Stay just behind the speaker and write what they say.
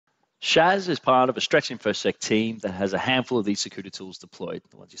Shaz is part of a Stretch InfoSec team that has a handful of these security tools deployed,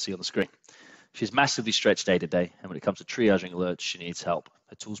 the ones you see on the screen. She's massively stretched day to day, and when it comes to triaging alerts, she needs help.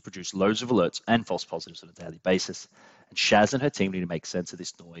 Her tools produce loads of alerts and false positives on a daily basis, and Shaz and her team need to make sense of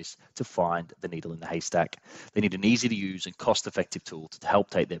this noise to find the needle in the haystack. They need an easy-to-use and cost-effective tool to help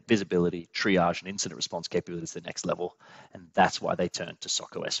take their visibility, triage, and incident response capabilities to the next level, and that's why they turn to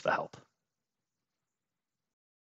SOC.OS for help.